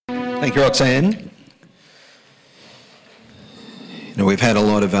Thank you, Roxanne. You know, we've had a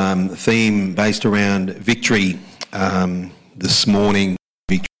lot of theme based around victory this morning,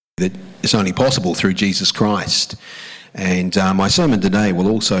 victory that is only possible through Jesus Christ. And my sermon today will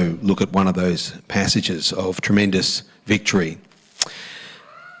also look at one of those passages of tremendous victory.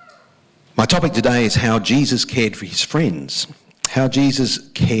 My topic today is how Jesus cared for his friends. How Jesus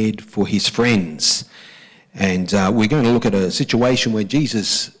cared for his friends. And we're going to look at a situation where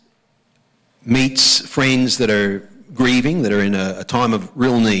Jesus meets friends that are grieving, that are in a time of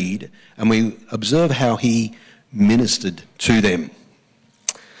real need, and we observe how he ministered to them.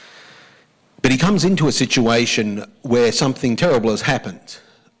 But he comes into a situation where something terrible has happened.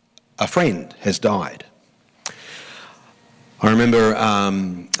 A friend has died. I remember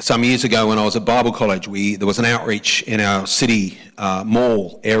some years ago when I was at Bible college, there was an outreach in our city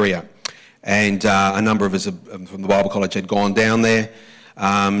mall area, and a number of us from the Bible college had gone down there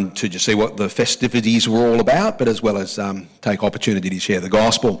to just see what the festivities were all about, but as well as take opportunity to share the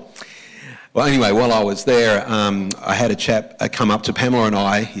gospel. Well, anyway, while I was there, I had a chap come up to Pamela and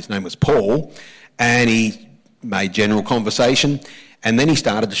I. His name was Paul, and he made general conversation, and then he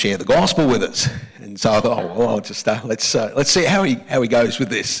started to share the gospel with us. And so I thought, oh, well, I'll just let's see how he goes with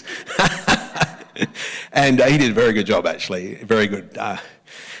this. And he did a very good job, actually.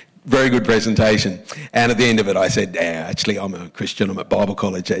 Very good presentation. And at the end of it, I said, yeah, actually, I'm a Christian. I'm at Bible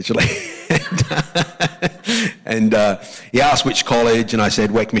college, actually. and he asked which college, and I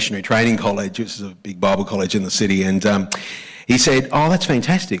said, WEC Missionary Training College, which is a big Bible college in the city. And he said, oh, that's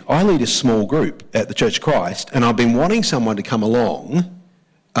fantastic. I lead a small group at the Church of Christ, and I've been wanting someone to come along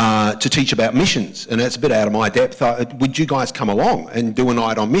to teach about missions. And that's a bit out of my depth. Would you guys come along and do a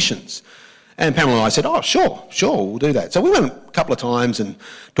night on missions? And Pamela and I said, oh, sure, we'll do that. So we went a couple of times and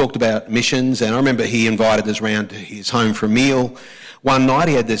talked about missions, and I remember he invited us round to his home for a meal. One night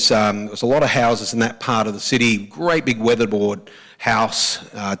he had this, there was a lot of houses in that part of the city, great big weatherboard house,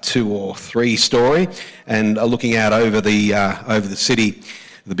 2 or 3 story, and looking out over the city,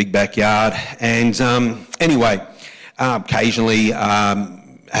 the big backyard. And anyway, occasionally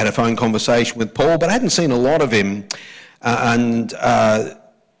had a phone conversation with Paul, but I hadn't seen a lot of him,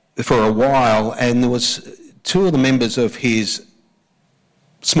 for a while, and there was 2 of the members of his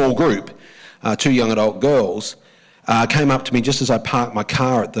small group, 2 young adult girls, came up to me just as I parked my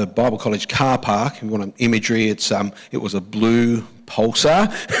car at the Bible College car park. If you want an imagery, it was a blue Pulsar.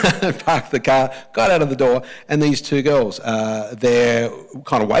 Parked the car, got out of the door, and these 2 girls, they're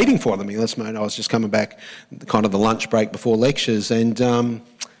kind of waiting for them. I was just coming back, kind of the lunch break before lectures, and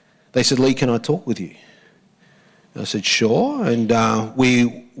they said, Lee, can I talk with you? I said, sure, and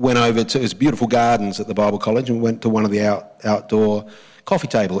we went over to his beautiful gardens at the Bible College and went to one of the outdoor coffee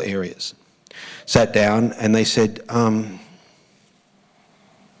table areas. Sat down, and they said,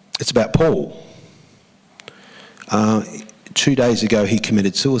 it's about Paul. 2 days ago, he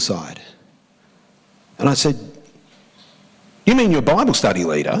committed suicide. And I said, you mean your Bible study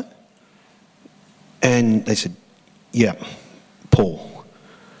leader? And they said, yeah, Paul.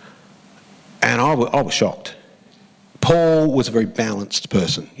 And I was shocked. Paul was a very balanced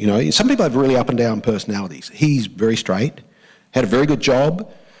person. You know, some people have really up and down personalities. He's very straight, had a very good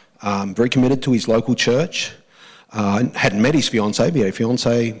job, very committed to his local church. Hadn't met his fiancée, but he had a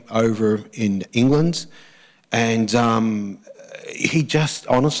fiancée over in England. And he just,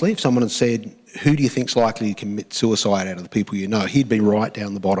 honestly, if someone had said, who do you think's likely to commit suicide out of the people you know, he'd be right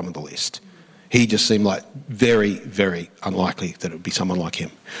down the bottom of the list. He just seemed like very, very unlikely that it would be someone like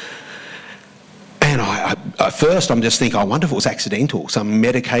him. And at first I'm just thinking, I wonder if it was accidental, some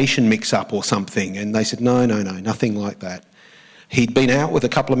medication mix-up or something. And they said, no, nothing like that. He'd been out with a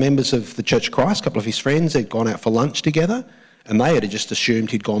couple of members of the Church of Christ, a couple of his friends. They'd gone out for lunch together, and they had just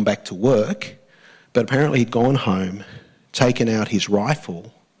assumed he'd gone back to work. But apparently he'd gone home, taken out his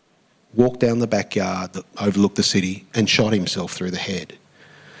rifle, walked down the backyard that overlooked the city, and shot himself through the head.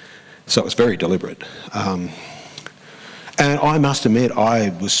 So it was very deliberate. And I must admit,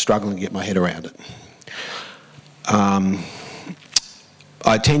 I was struggling to get my head around it. I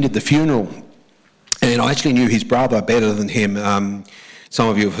attended the funeral, and I actually knew his brother better than him. Some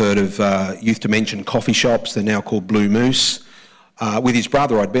of you have heard of Youth Dimension coffee shops. They're now called Blue Moose. With his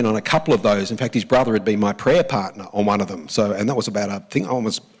brother, I'd been on a couple of those. In fact, his brother had been my prayer partner on one of them. And that was about, I think,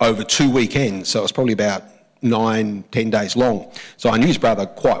 almost over 2 weekends. So it was probably about 9-10 days long. So I knew his brother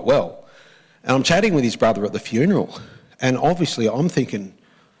quite well. And I'm chatting with his brother at the funeral. And obviously I'm thinking,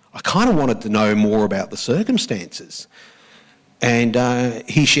 I kind of wanted to know more about the circumstances. And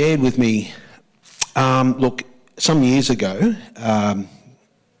he shared with me, look, some years ago,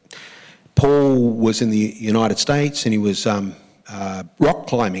 Paul was in the United States, and he was rock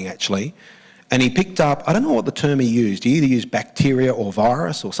climbing actually, and he picked up, I don't know what the term he used, he either used bacteria or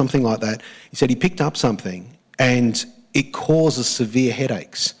virus or something like that. He said he picked up something and it causes severe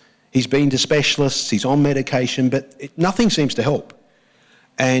headaches. He's been to specialists, he's on medication, but nothing seems to help.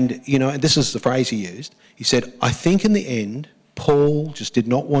 And, this is the phrase he used. He said, I think in the end, Paul just did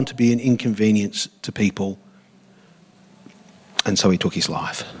not want to be an inconvenience to people, and so he took his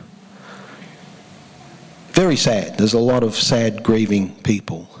life. Very sad. There's a lot of sad, grieving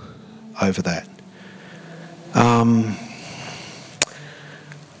people over that.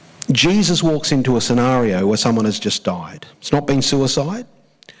 Jesus walks into a scenario where someone has just died. It's not been suicide,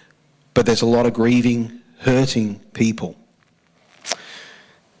 but there's a lot of grieving, hurting people.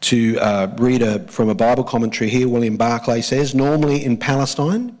 To read from a Bible commentary here, William Barclay says, normally in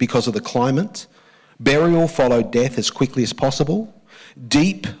Palestine, because of the climate, burial followed death as quickly as possible.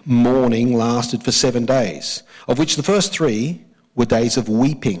 Deep mourning lasted for 7 days, of which the first 3 were days of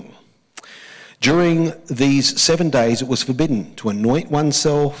weeping. During these 7 days, it was forbidden to anoint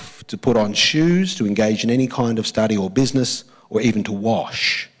oneself, to put on shoes, to engage in any kind of study or business, or even to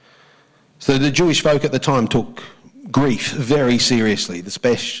wash. So the Jewish folk at the time took grief very seriously,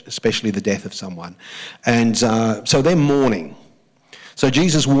 especially the death of someone. And so they're mourning. So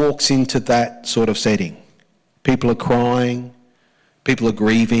Jesus walks into that sort of setting. People are crying. People are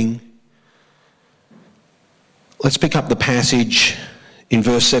grieving. Let's pick up the passage in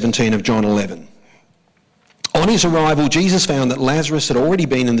verse 17 of John 11. On his arrival, Jesus found that Lazarus had already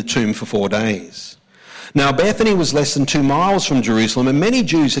been in the tomb for 4 days. Now Bethany was less than 2 miles from Jerusalem, and many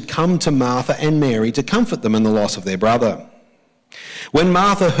Jews had come to Martha and Mary to comfort them in the loss of their brother. When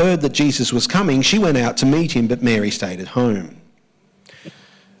Martha heard that Jesus was coming, she went out to meet him, but Mary stayed at home.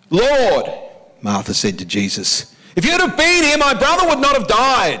 Lord, Martha said to Jesus, if you'd have been here, my brother would not have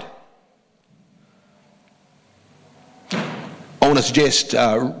died. I want to suggest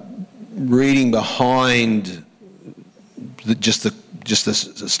reading behind just the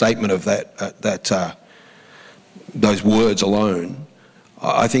statement of that those words alone.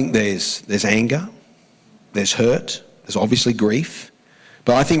 I think there's anger, there's hurt, there's obviously grief,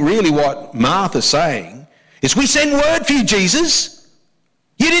 but I think really what Martha's saying is, we send word for you, Jesus.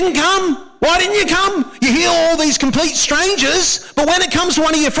 You didn't come. Why didn't you come? You heal all these complete strangers, but when it comes to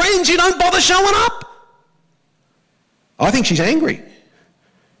one of your friends, you don't bother showing up. I think she's angry.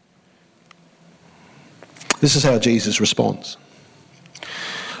 This is how Jesus responds.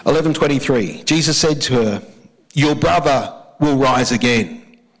 11:23, Jesus said to her, your brother will rise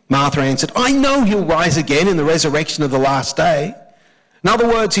again. Martha answered, I know he'll rise again in the resurrection of the last day. In other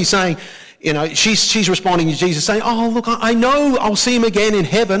words, he's saying, she's responding to Jesus saying, oh, look, I know I'll see him again in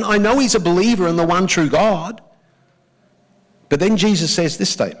heaven. I know he's a believer in the one true God. But then Jesus says this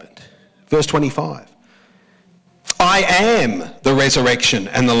statement, verse 25. I am the resurrection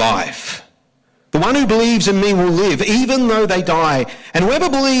and the life. The one who believes in me will live, even though they die. And whoever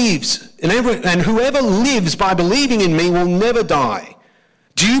believes and whoever lives by believing in me will never die.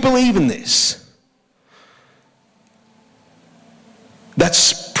 Do you believe in this?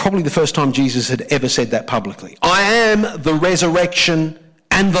 That's probably the first time Jesus had ever said that publicly. I am the resurrection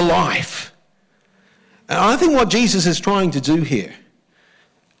and the life. And I think what Jesus is trying to do here,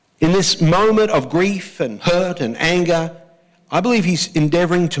 in this moment of grief and hurt and anger, I believe he's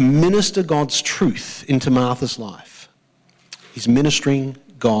endeavouring to minister God's truth into Martha's life. He's ministering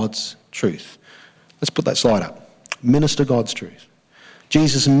God's truth. Let's put that slide up. Minister God's truth.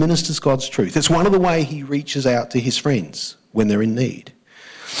 Jesus ministers God's truth. It's one of the ways he reaches out to his friends when they're in need.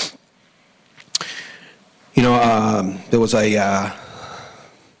 There was a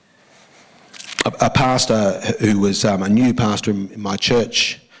pastor who was a new pastor in my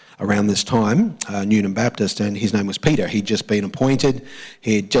church around this time, Newton Baptist, and his name was Peter. He'd just been appointed.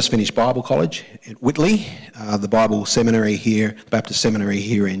 He had just finished Bible college at Whitley, the Bible seminary here, Baptist seminary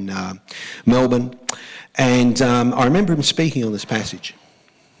here in Melbourne. And I remember him speaking on this passage.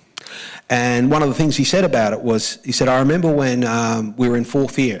 And one of the things he said about it was, he said, I remember when we were in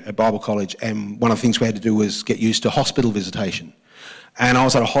 4th year at Bible college, and one of the things we had to do was get used to hospital visitation. And I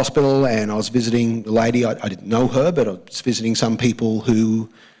was at a hospital and I was visiting a lady, I didn't know her, but I was visiting some people who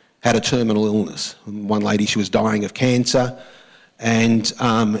had a terminal illness. One lady, she was dying of cancer, and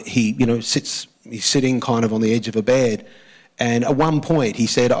he's sitting kind of on the edge of a bed. And at one point he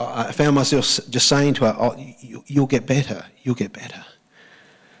said, I found myself just saying to her, oh, you'll get better, you'll get better.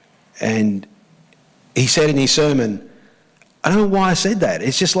 And he said in his sermon, I don't know why I said that.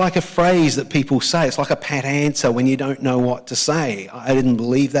 It's just like a phrase that people say. It's like a pat answer when you don't know what to say. I didn't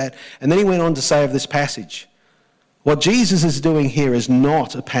believe that. And then he went on to say of this passage, what Jesus is doing here is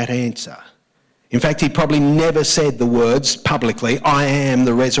not a pat answer. In fact, he probably never said the words publicly, I am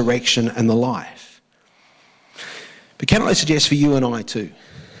the resurrection and the life. But can I suggest for you and I too,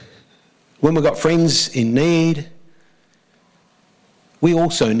 when we've got friends in need, we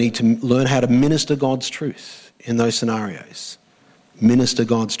also need to learn how to minister God's truth in those scenarios. Minister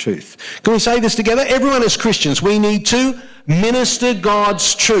God's truth. Can we say this together? Everyone as Christians, we need to minister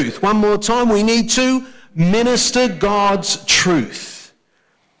God's truth. One more time, we need to minister God's truth.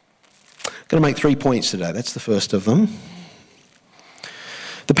 I'm going to make 3 points today. That's the first of them.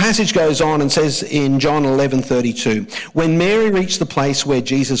 The passage goes on and says in John 11:32, when Mary reached the place where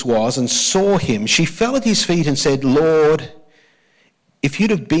Jesus was and saw him, she fell at his feet and said, Lord, if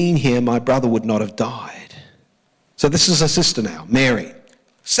you'd have been here, my brother would not have died. So this is her sister now, Mary.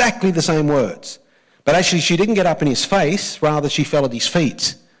 Exactly the same words. But actually she didn't get up in his face, rather she fell at his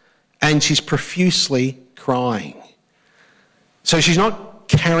feet. And she's profusely crying. So she's not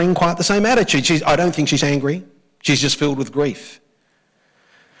carrying quite the same attitude. I don't think she's angry. She's just filled with grief.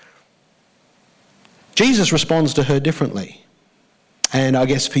 Jesus responds to her differently. And I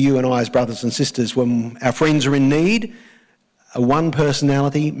guess for you and I as brothers and sisters, when our friends are in need, one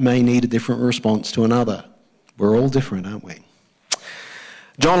personality may need a different response to another. We're all different, aren't we?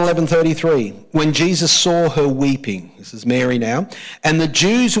 John 11:33, when Jesus saw her weeping, this is Mary now, and the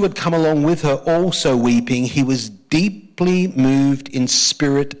Jews who had come along with her also weeping, he was deeply moved in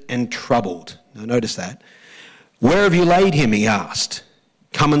spirit and troubled. Now notice that. Where have you laid him, he asked.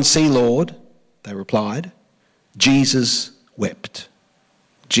 Come and see, Lord, they replied. Jesus wept.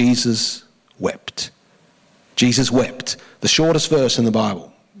 Jesus wept. Jesus wept. The shortest verse in the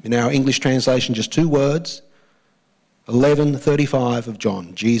Bible. In our English translation, just 2 words. 11:35 of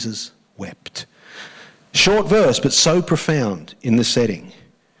John. Jesus wept. Short verse, but so profound in the setting.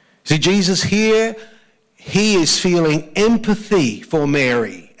 See, Jesus here, he is feeling empathy for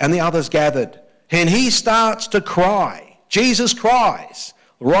Mary and the others gathered. And he starts to cry. Jesus cries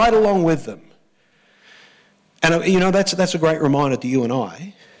right along with them. And, you know, that's a great reminder to you and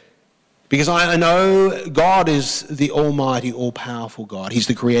I. Because I know God is the almighty, all-powerful God. He's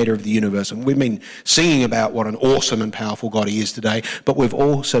the creator of the universe. And we've been singing about what an awesome and powerful God he is today. But we've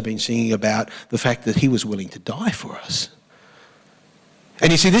also been singing about the fact that he was willing to die for us.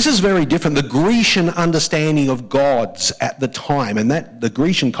 And you see, this is very different. The Grecian understanding of gods at the time, and that the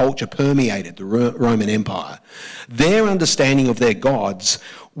Grecian culture permeated the Roman Empire. Their understanding of their gods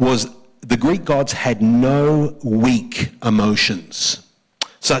was the Greek gods had no weak emotions,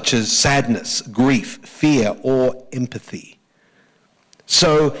 such as sadness, grief, fear, or empathy.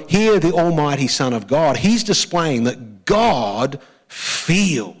 So here the Almighty Son of God, he's displaying that God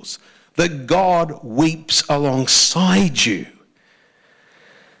feels, that God weeps alongside you.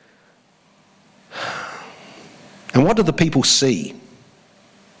 And what did the people see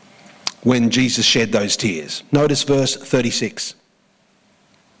when Jesus shed those tears? Notice verse 36.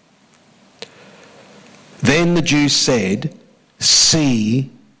 Then the Jews said,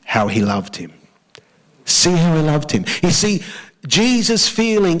 see how he loved him. See how he loved him. You see, Jesus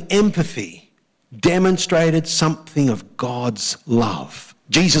feeling empathy demonstrated something of God's love.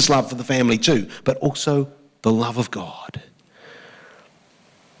 Jesus' love for the family too, but also the love of God.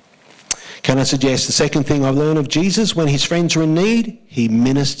 Can I suggest the second thing I've learned of Jesus? When his friends are in need, he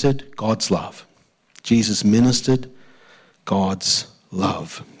ministered God's love. Jesus ministered God's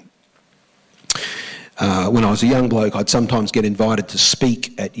love. When I was a young bloke, I'd sometimes get invited to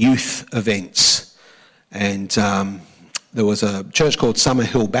speak at youth events. And there was a church called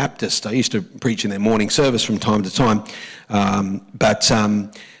Summerhill Baptist. I used to preach in their morning service from time to time. But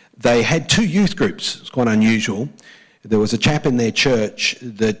they had 2 youth groups. It's quite unusual. There was a chap in their church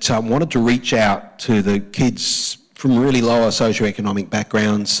that wanted to reach out to the kids from really lower socioeconomic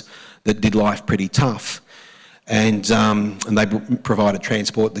backgrounds that did life pretty tough. And they provided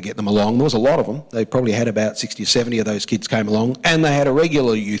transport to get them along. There was a lot of them. They probably had about 60 or 70 of those kids came along. And they had a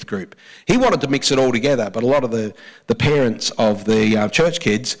regular youth group. He wanted to mix it all together, but a lot of the parents of the church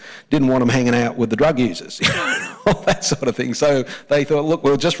kids didn't want them hanging out with the drug users, all that sort of thing. So they thought, look,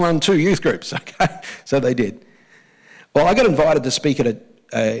 we'll just run 2 youth groups, okay? So they did. Well, I got invited to speak at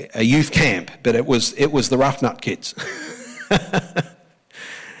a youth camp, but it was the rough nut kids.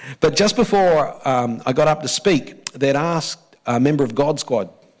 But just before I got up to speak, they'd asked a member of God Squad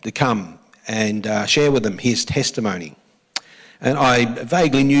to come and share with them his testimony. And I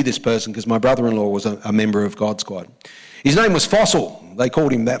vaguely knew this person because my brother-in-law was a member of God Squad. His name was Fossil. They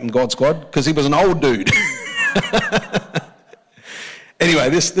called him that in God Squad because he was an old dude. Anyway,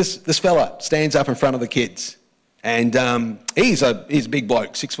 this fella stands up in front of the kids. And he's a big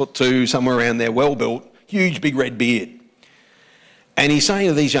bloke, 6'2", somewhere around there, well built, huge big red beard. And he's saying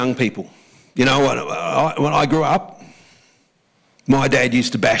to these young people, You know, when I grew up, my dad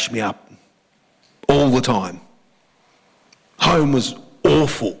used to bash me up all the time. Home was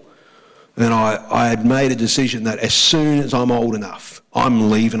awful. And I had made a decision that as soon as I'm old enough, I'm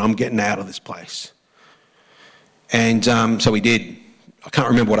leaving, I'm getting out of this place. And so he did. I can't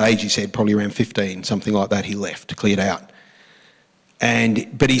remember what age he said, probably around 15, something like that. He left, cleared out.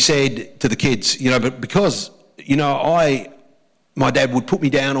 But he said to the kids, you know, but because, you know, my dad would put me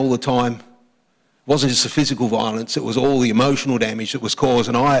down all the time. It wasn't just the physical violence, it was all the emotional damage that was caused,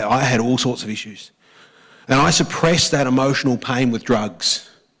 and I had all sorts of issues. And I suppressed that emotional pain with drugs.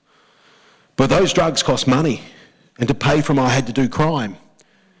 But those drugs cost money, and to pay for them I had to do crime.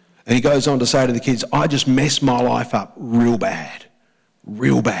 And he goes on to say to the kids, I just messed my life up real bad.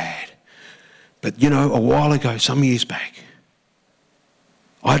 But, you know, a while ago, some years back,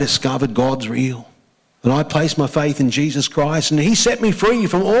 I discovered God's real. And I placed my faith in Jesus Christ, and he set me free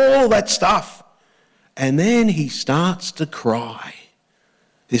from all that stuff. And then he starts to cry.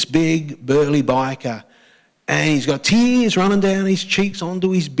 This big, burly biker. And he's got tears running down his cheeks onto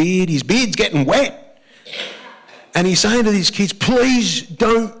his beard. His beard's getting wet. And he's saying to these kids, please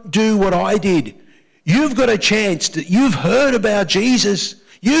don't do what I did. You've got a chance. You've heard about Jesus.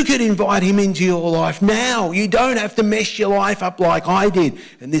 You could invite him into your life now. You don't have to mess your life up like I did.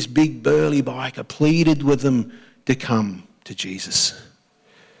 And this big burly biker pleaded with them to come to Jesus.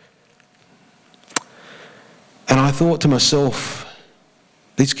 And I thought to myself,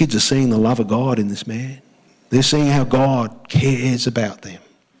 these kids are seeing the love of God in this man. They're seeing how God cares about them.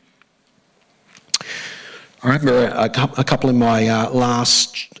 I remember a couple in my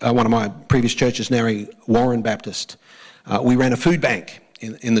one of my previous churches, Narry Warren Baptist. We ran a food bank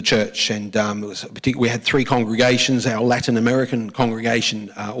in the church, and we had 3 congregations. Our Latin American congregation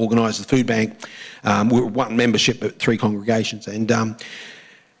organised the food bank. We were one membership, but 3 congregations, and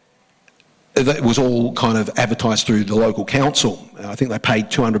it was all kind of advertised through the local council. I think they paid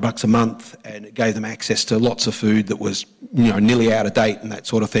 $200 a month, and it gave them access to lots of food that was, you know, nearly out of date and that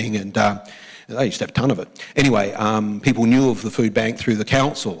sort of thing. And they used to have a ton of it. Anyway, people knew of the food bank through the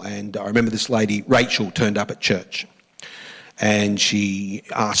council, and I remember this lady, Rachel, turned up at church. And she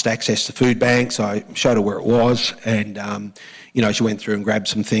asked access to food bank, so I showed her where it was, and you know, she went through and grabbed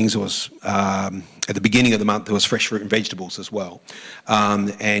some things. It was at the beginning of the month there was fresh fruit and vegetables as well,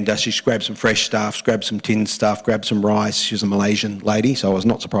 and she grabbed some fresh stuff, grabbed some tinned stuff, grabbed some rice. She was a Malaysian lady, so I was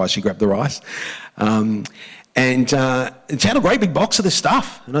not surprised she grabbed the rice, and she had a great big box of this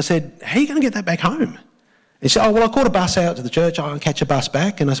stuff. And I said, "How are you going to get that back home?" And she said, "Oh, well, I caught a bus out to the church. I'll catch a bus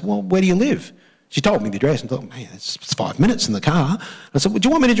back." And I said, "Well, where do you live?" She told me the address, and I thought, man, it's 5 minutes in the car. I said, well, do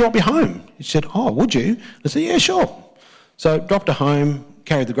you want me to drop you home? She said, oh, would you? I said, yeah, sure. So dropped her home,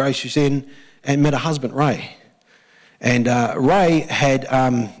 carried the groceries in, and met her husband, Ray. And Ray had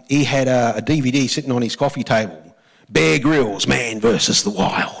a DVD sitting on his coffee table, Bear Grylls, Man versus the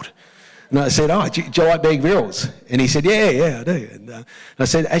Wild. And I said, oh, do you like Bear Grylls? And he said, yeah, I do. And I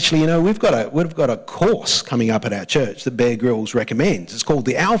said, actually, you know, we've got a course coming up at our church that Bear Grylls recommends. It's called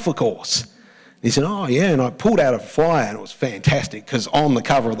the Alpha Course. He said, oh, yeah, and I pulled out a flyer, and it was fantastic, because on the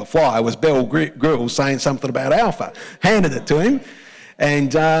cover of the flyer was Bear Grylls saying something about Alpha. Handed it to him,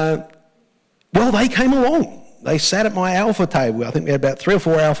 and, well, they came along. They sat at my Alpha table. I think we had about 3 or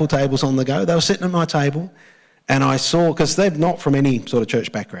 4 Alpha tables on the go. They were sitting at my table, and I saw, because they're not from any sort of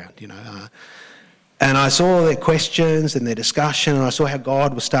church background, you know, and I saw their questions and their discussion, and I saw how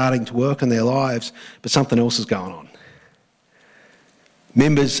God was starting to work in their lives, but something else is going on.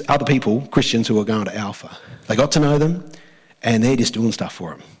 Members, other people, Christians who are going to Alpha, they got to know them, and they're just doing stuff for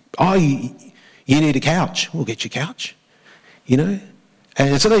them. Oh, you need a couch? We'll get you a couch, you know.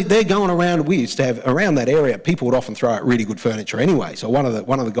 And so they're going around. We used to have, around that area, people would often throw out really good furniture anyway. So one of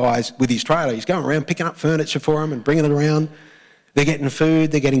the guys with his trailer, he's going around picking up furniture for them and bringing it around. They're getting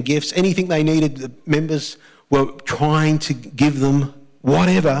food, they're getting gifts, anything they needed. The members were trying to give them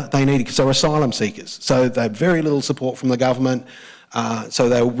whatever they needed, because they were asylum seekers. So they had very little support from the government. So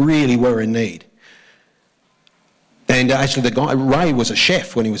they really were in need. And actually the guy, Ray, was a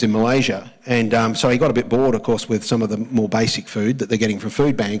chef when he was in Malaysia, and so he got a bit bored, of course, with some of the more basic food that they're getting from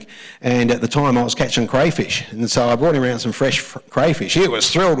Food Bank, and at the time I was catching crayfish, and so I brought him around some fresh crayfish. He was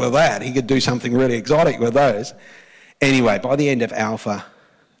thrilled with that. He could do something really exotic with those. Anyway, by the end of Alpha,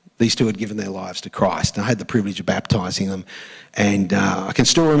 these 2 had given their lives to Christ, and I had the privilege of baptising them. And I can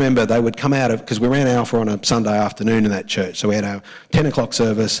still remember they would come out of, because we ran Alpha on a Sunday afternoon in that church, so we had our 10 o'clock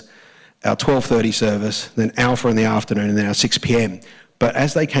service, our 12:30 service, then Alpha in the afternoon, and then our 6 p.m. But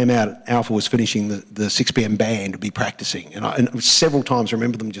as they came out, Alpha was finishing, the 6 p.m. band would be practising, and several times I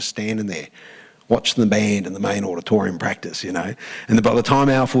remember them just standing there watch the band in the main auditorium practice, And by the time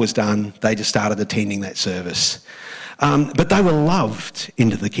Alpha was done, they just started attending that service. But they were loved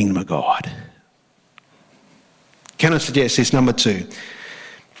into the kingdom of God. Can I suggest this? Number 2.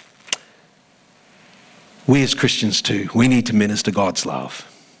 We as Christians too, we need to minister God's love.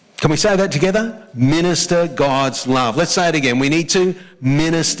 Can we say that together? Minister God's love. Let's say it again. We need to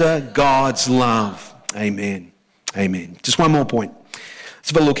minister God's love. Amen. Amen. Just one more point.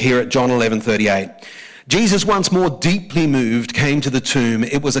 Let's have a look here at John 11:38. Jesus, once more deeply moved, came to the tomb.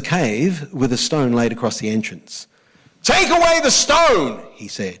 It was a cave with a stone laid across the entrance. "Take away the stone," he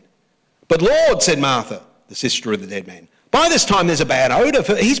said. "But Lord," said Martha, the sister of the dead man, "by this time there's a bad odour,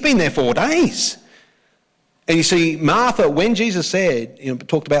 for he's been there 4 days." And you see, Martha, when Jesus said,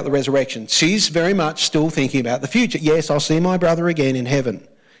 talked about the resurrection, she's very much still thinking about the future. Yes, I'll see my brother again in heaven.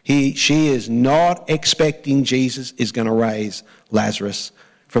 She is not expecting Jesus is going to raise Lazarus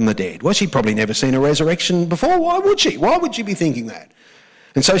from the dead. Well, she'd probably never seen a resurrection before. Why would she? Why would she be thinking that?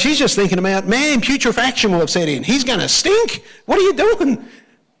 And so she's just thinking about, man, putrefaction will have set in. He's going to stink. What are you doing?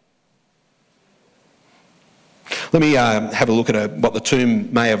 Let me have a look at what the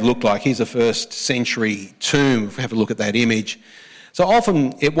tomb may have looked like. Here's a first century tomb. If we have a look at that image. So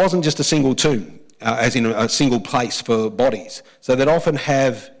often it wasn't just a single tomb, as in a single place for bodies. So they'd often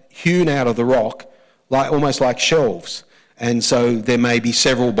have hewn out of the rock, almost like shelves. And so there may be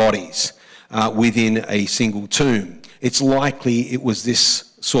several bodies within a single tomb. It's likely it was this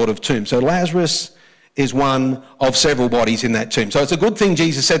sort of tomb. So Lazarus is one of several bodies in that tomb. So it's a good thing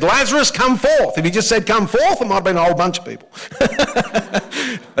Jesus said, "Lazarus, come forth." If he just said, "Come forth," it might have been a whole bunch of people.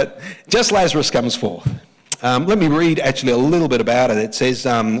 But just Lazarus comes forth. Let me read actually a little bit about it. It says,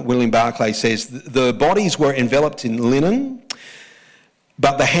 William Barclay says, "The bodies were enveloped in linen,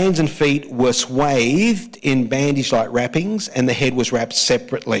 but the hands and feet were swathed in bandage-like wrappings, and the head was wrapped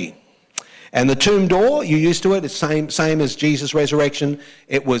separately. And the tomb door, you're used to it, it's same as Jesus' resurrection.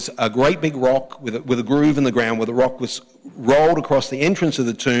 It was a great big rock with a groove in the ground where the rock was rolled across the entrance of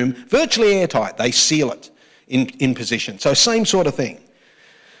the tomb, virtually airtight. They seal it in position. So same sort of thing.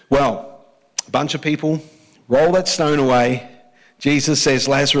 Well, a bunch of people roll that stone away. Jesus says,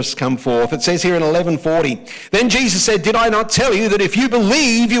 "Lazarus, come forth." It says here in 11:40, "Then Jesus said, 'Did I not tell you that if you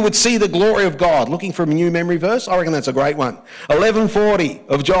believe, you would see the glory of God?'" Looking for a new memory verse? I reckon that's a great one. 11:40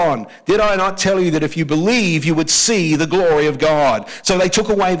 of John. "Did I not tell you that if you believe, you would see the glory of God?" So they took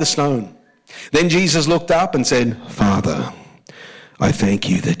away the stone. Then Jesus looked up and said, "Father, I thank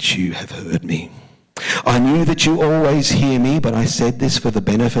you that you have heard me. I knew that you always hear me, but I said this for the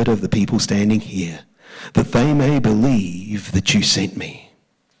benefit of the people standing here, that they may believe that you sent me."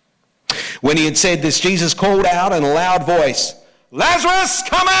 When he had said this, Jesus called out in a loud voice, "Lazarus,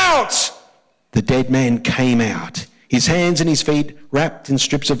 come out!" The dead man came out, his hands and his feet wrapped in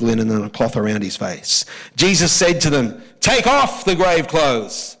strips of linen and a cloth around his face. Jesus said to them, "Take off the grave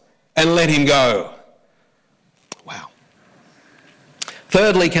clothes and let him go." Wow.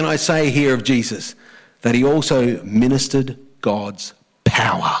 Thirdly, can I say here of Jesus that he also ministered God's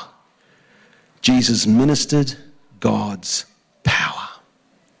power. Jesus ministered God's power.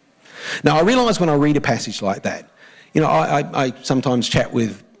 Now, I realise when I read a passage like that, I sometimes chat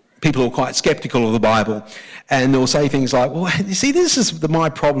with people who are quite sceptical of the Bible, and they'll say things like, "Well, you see, this is my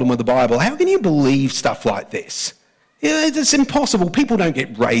problem with the Bible. How can you believe stuff like this? It's impossible. People don't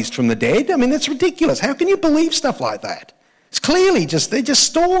get raised from the dead. I mean, that's ridiculous. How can you believe stuff like that? It's clearly they're just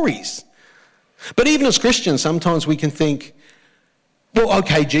stories." But even as Christians, sometimes we can think, well,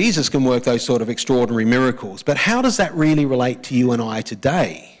 okay, Jesus can work those sort of extraordinary miracles, but how does that really relate to you and I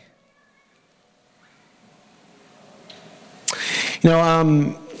today?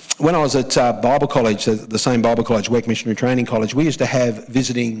 When I was at Bible college, the same Bible college, Weck Missionary Training College, we used to have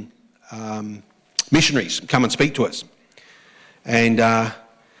visiting missionaries come and speak to us. And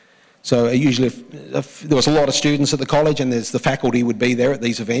so usually if there was a lot of students at the college and the faculty would be there at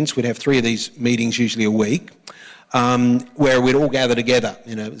these events. We'd have 3 of these meetings usually a week. Where we'd all gather together.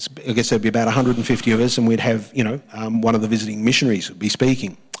 I guess there'd be about 150 of us, and we'd have, one of the visiting missionaries would be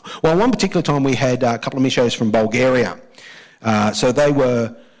speaking. Well, one particular time we had a couple of missionaries from Bulgaria. So they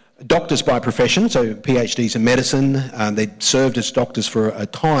were doctors by profession, so PhDs in medicine. They'd served as doctors for a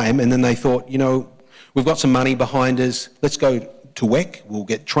time, and then they thought, we've got some money behind us. Let's go to WEC. We'll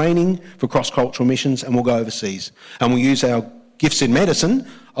get training for cross-cultural missions, and we'll go overseas. And we'll use our gifts in medicine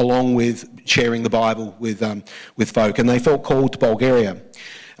along with sharing the Bible with folk. And they felt called to Bulgaria.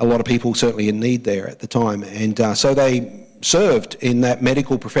 A lot of people certainly in need there at the time. And so they served in that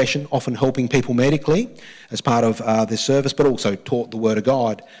medical profession, often helping people medically as part of their service, but also taught the Word of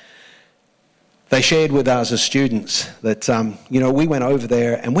God. they shared with us as students that, we went over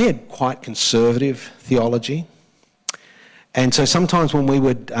there and we had quite conservative theology. And so sometimes when we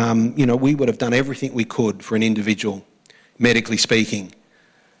would, we would have done everything we could for an individual, medically speaking.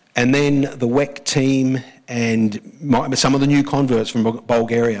 And then the WEC team and some of the new converts from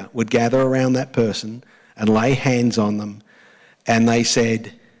Bulgaria would gather around that person and lay hands on them. And they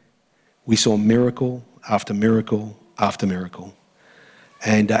said, we saw miracle after miracle after miracle.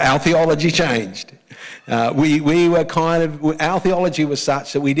 And our theology changed. Our theology was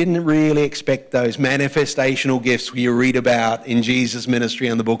such that we didn't really expect those manifestational gifts you read about in Jesus' ministry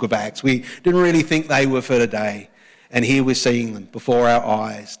in the book of Acts. We didn't really think they were for today. And here we're seeing them before our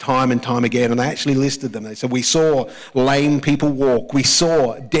eyes, time and time again. And they actually listed them. They said, we saw lame people walk. We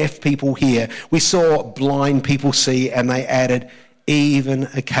saw deaf people hear. We saw blind people see. And they added, even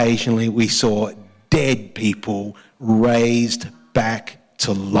occasionally we saw dead people raised back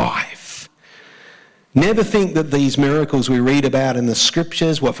to life. Never think that these miracles we read about in the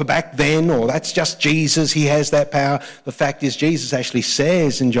scriptures were for back then, or that's just Jesus, he has that power. The fact is, Jesus actually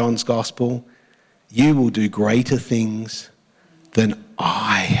says in John's Gospel, you will do greater things than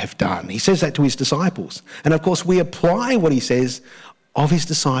I have done. He says that to his disciples. And of course, we apply what he says of his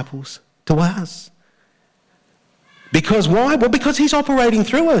disciples to us. Because why? Well, because he's operating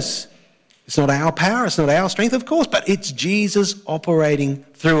through us. It's not our power, it's not our strength, of course, but it's Jesus operating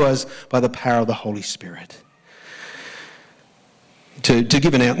through us by the power of the Holy Spirit. To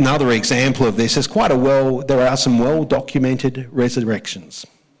give another example of this, there are some well-documented resurrections.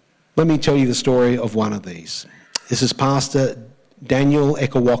 Let me tell you the story of one of these. This is Pastor Daniel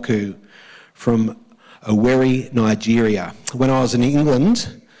Ekowoku from Owerri, Nigeria. When I was in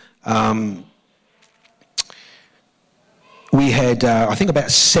England, we had, I think,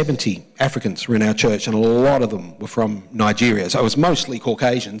 about 70 Africans were in our church, and a lot of them were from Nigeria. So it was mostly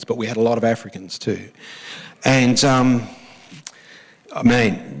Caucasians, but we had a lot of Africans too. And,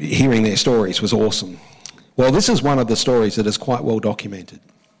 hearing their stories was awesome. Well, this is one of the stories that is quite well documented.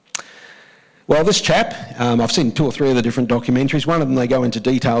 Well, this chap, I've seen 2 or 3 of the different documentaries. One of them, they go into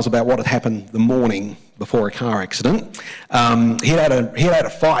details about what had happened the morning before a car accident. He had a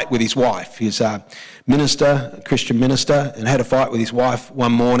fight with his wife. He's a Christian minister, and had a fight with his wife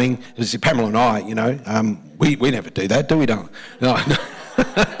one morning. It was Pamela and I, we never do that, do we? Don't. No.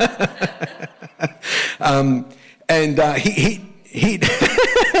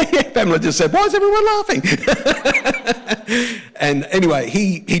 Pamela just said, why is everyone laughing? And anyway,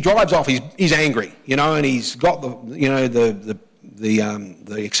 he drives off. He's angry, and he's got the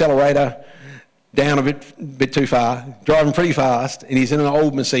accelerator down a bit too far, driving pretty fast, and he's in an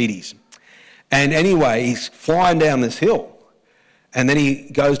old Mercedes. And anyway, he's flying down this hill, and then he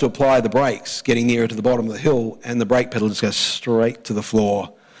goes to apply the brakes, getting nearer to the bottom of the hill, and the brake pedal just goes straight to the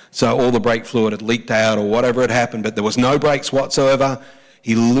floor. So all the brake fluid had leaked out or whatever had happened, but there was no brakes whatsoever.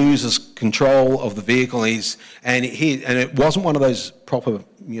 He loses control of the vehicle, and it wasn't one of those proper,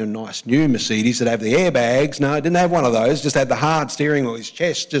 nice new Mercedes that have the airbags. No, it didn't have one of those. Just had the hard steering wheel. His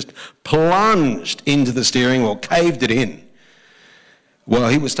chest just plunged into the steering wheel, caved it in. Well,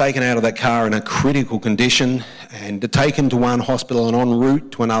 he was taken out of that car in a critical condition and taken to one hospital, and en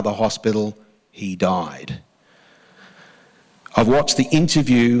route to another hospital, he died. I've watched the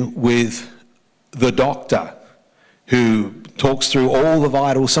interview with the doctor who talks through all the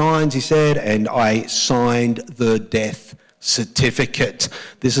vital signs, he said, and I signed the death certificate.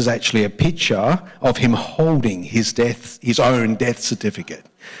 This is actually a picture of him holding his own death certificate.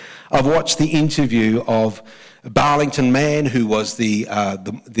 I've watched the interview of Barlington Man, who was the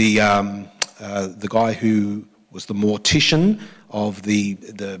guy who was the mortician of the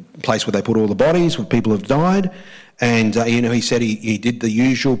place where they put all the bodies where people have died. And, he said he did the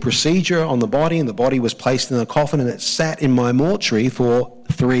usual procedure on the body, and the body was placed in a coffin, and it sat in my mortuary for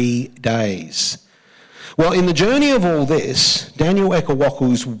 3 days. Well, in the journey of all this, Daniel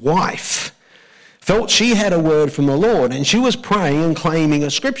Ekowoku's wife felt she had a word from the Lord, and she was praying and claiming a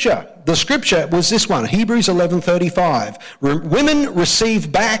scripture. The scripture was this one, Hebrews 11:35. Women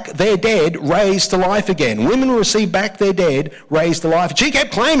receive back their dead, raised to life again. Women receive back their dead, raised to life. She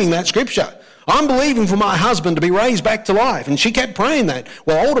kept claiming that scripture. I'm believing for my husband to be raised back to life. And she kept praying that.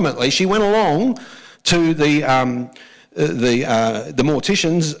 Well, ultimately, she went along to the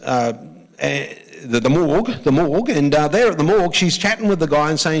morticians the morgue, and there at the morgue, she's chatting with the guy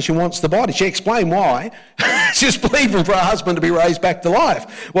and saying she wants the body. She explained why. She's believing for her husband to be raised back to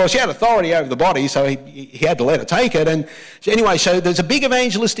life. Well, she had authority over the body, so he had to let her take it. And anyway, so there's a big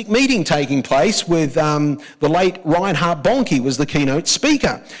evangelistic meeting taking place with the late Reinhard Bonnke was the keynote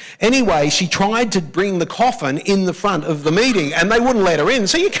speaker. Anyway, she tried to bring the coffin in the front of the meeting, and they wouldn't let her in.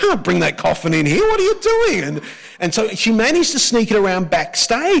 So you can't bring that coffin in here. What are you doing? And so she managed to sneak it around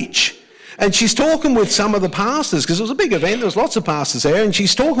backstage. And she's talking with some of the pastors, because it was a big event, there was lots of pastors there, and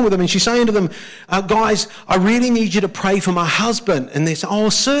she's talking with them and she's saying to them, guys, I really need you to pray for my husband. And they say, oh,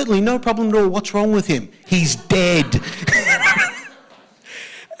 certainly, no problem at all. What's wrong with him? He's dead.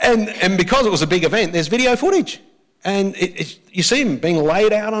 and because it was a big event, there's video footage. And you see him being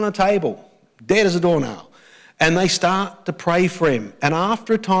laid out on a table, dead as a doornail. And they start to pray for him. And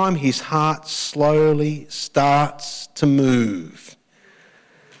after a time, his heart slowly starts to move.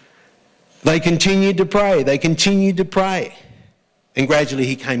 They continued to pray. And gradually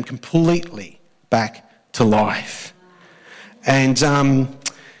he came completely back to life. And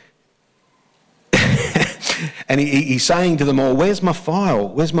and he's saying to them all, where's my file?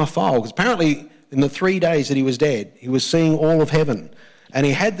 Because apparently in the 3 days that he was dead, he was seeing all of heaven. And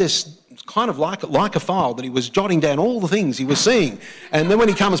he had this kind of like a file that he was jotting down all the things he was seeing. And then when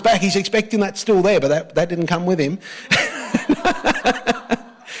he comes back, he's expecting that's still there, but that didn't come with him.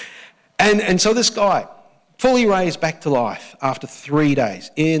 And so this guy, fully raised back to life after 3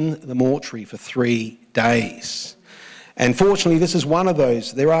 days, in the mortuary for 3 days. And fortunately, this is one of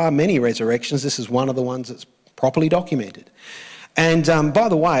those. There are many resurrections. This is one of the ones that's properly documented. And by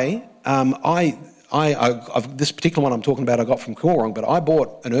the way, I've, this particular one I'm talking about I got from Coorong, but I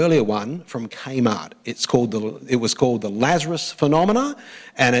bought an earlier one from Kmart. It was called the Lazarus Phenomena,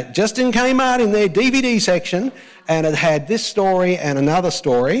 and it just in Kmart in their DVD section, and it had this story and another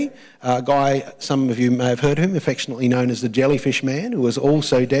story. A guy, some of you may have heard of him, affectionately known as the Jellyfish Man, who was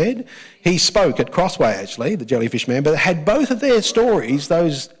also dead. He spoke at Crossway, actually, the Jellyfish Man, but it had both of their stories,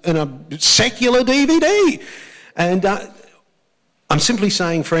 those in a secular DVD. And I'm simply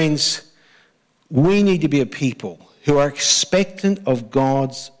saying, friends, we need to be a people who are expectant of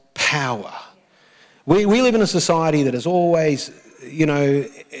God's power. We live in a society that is always,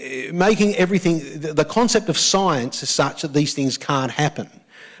 making everything, the concept of science is such that these things can't happen.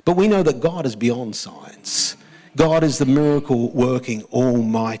 But we know that God is beyond science. God is the miracle-working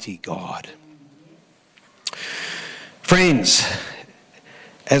Almighty God. Friends,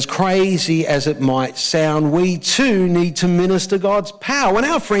 as crazy as it might sound, we too need to minister God's power. When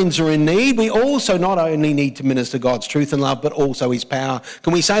our friends are in need, we also not only need to minister God's truth and love, but also his power.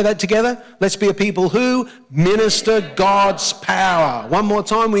 Can we say that together? Let's be a people who minister God's power. One more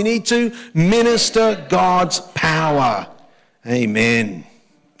time, we need to minister God's power. Amen.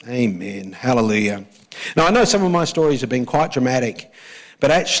 Amen. Hallelujah. Now, I know some of my stories have been quite dramatic,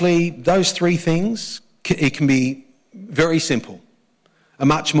 but actually those three things, it can be very simple. A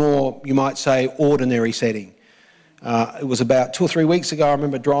much more, you might say, ordinary setting. It was about 2 or 3 weeks ago, I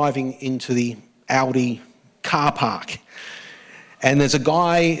remember driving into the Audi car park. And there's a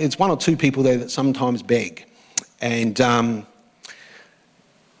guy, it's one or two people there that sometimes beg. And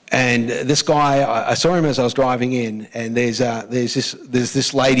this guy, I saw him as I was driving in, and there's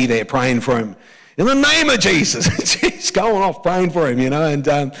this lady there praying for him. In the name of Jesus. She's going off praying for him,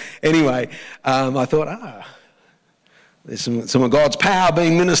 And anyway, I thought, there's some of God's power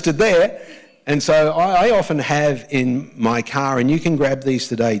being ministered there. And so I often have in my car, and you can grab these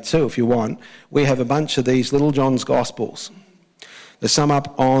today too if you want, we have a bunch of these Little John's Gospels. There's some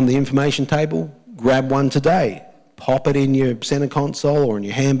up on the information table. Grab one today. Pop it in your centre console or in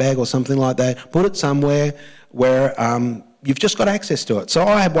your handbag or something like that. Put it somewhere where you've just got access to it. So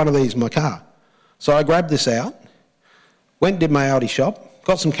I had one of these in my car. So I grabbed this out, went and did my Audi shop,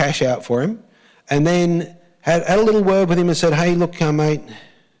 got some cash out for him, and then had a little word with him and said, hey, look, mate,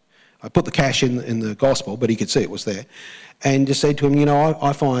 I put the cash in the gospel, but he could see it was there, and just said to him,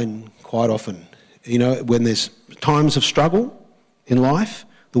 I find quite often, when there's times of struggle in life,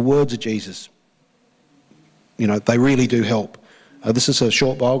 the words of Jesus, they really do help. This is a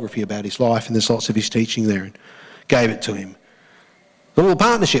short biography about his life, and there's lots of his teaching there, and gave it to him. A little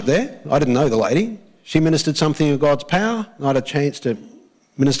partnership there. I didn't know the lady. She ministered something of God's power, and I had a chance to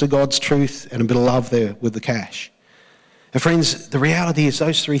minister God's truth and a bit of love there with the cash. And friends, the reality is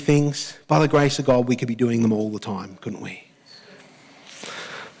those three things, by the grace of God, we could be doing them all the time, couldn't we?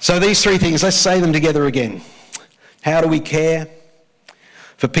 So these three things, let's say them together again. How do we care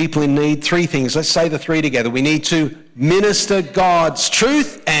for people in need? Three things. Let's say the three together. We need to minister God's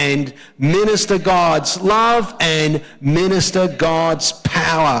truth and minister God's love and minister God's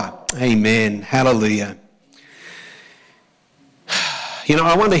power. Amen. Hallelujah. You know,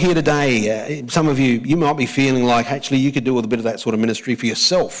 I wonder here today, some of you might be feeling like actually you could do with a bit of that sort of ministry for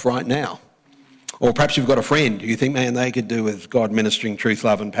yourself right now. Or perhaps you've got a friend who you think, man, they could do with God ministering truth,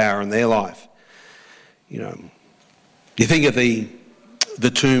 love and power in their life. You know, you think of the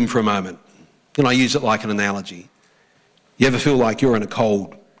tomb for a moment. You know, I use it like an analogy. You ever feel like you're in a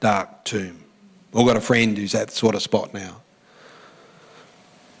cold, dark tomb? Or got a friend who's at that sort of spot now?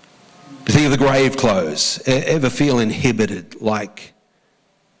 You think of the grave clothes. Ever feel inhibited, like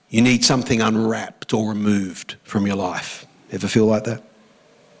you need something unwrapped or removed from your life? Ever feel like that?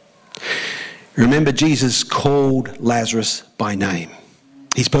 Remember, Jesus called Lazarus by name.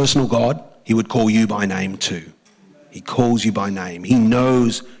 He's personal God. He would call you by name too. He calls you by name. He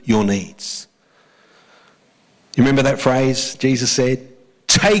knows your needs. You remember that phrase Jesus said?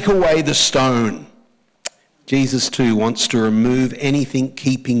 Take away the stone. Jesus too wants to remove anything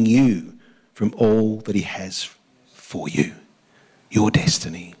keeping you from all that he has for you. Your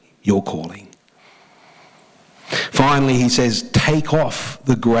destiny, your calling. Finally, he says, take off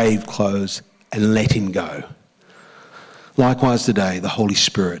the grave clothes and let him go. Likewise today, the Holy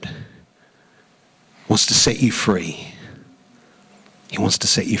Spirit wants to set you free. He wants to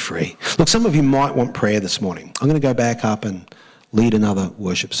set you free. Look, some of you might want prayer this morning. I'm going to go back up and lead another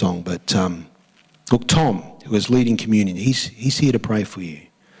worship song. But look, Tom, who is leading communion, he's here to pray for you.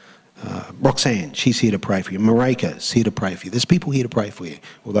 Roxanne, she's here to pray for you. Marika's here to pray for you. There's people here to pray for you.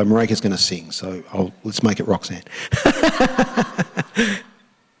 Although Marika's going to sing, so let's make it Roxanne.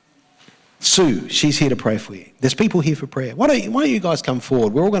 Sue, she's here to pray for you. There's people here for prayer. Why don't you guys come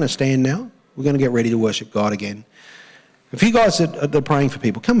forward? We're all going to stand now. We're going to get ready to worship God again. If you guys are praying for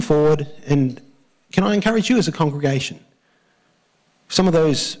people, come forward, and can I encourage you as a congregation? Some of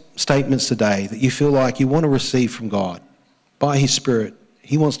those statements today that you feel like you want to receive from God, by his Spirit,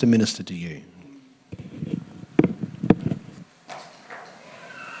 he wants to minister to you.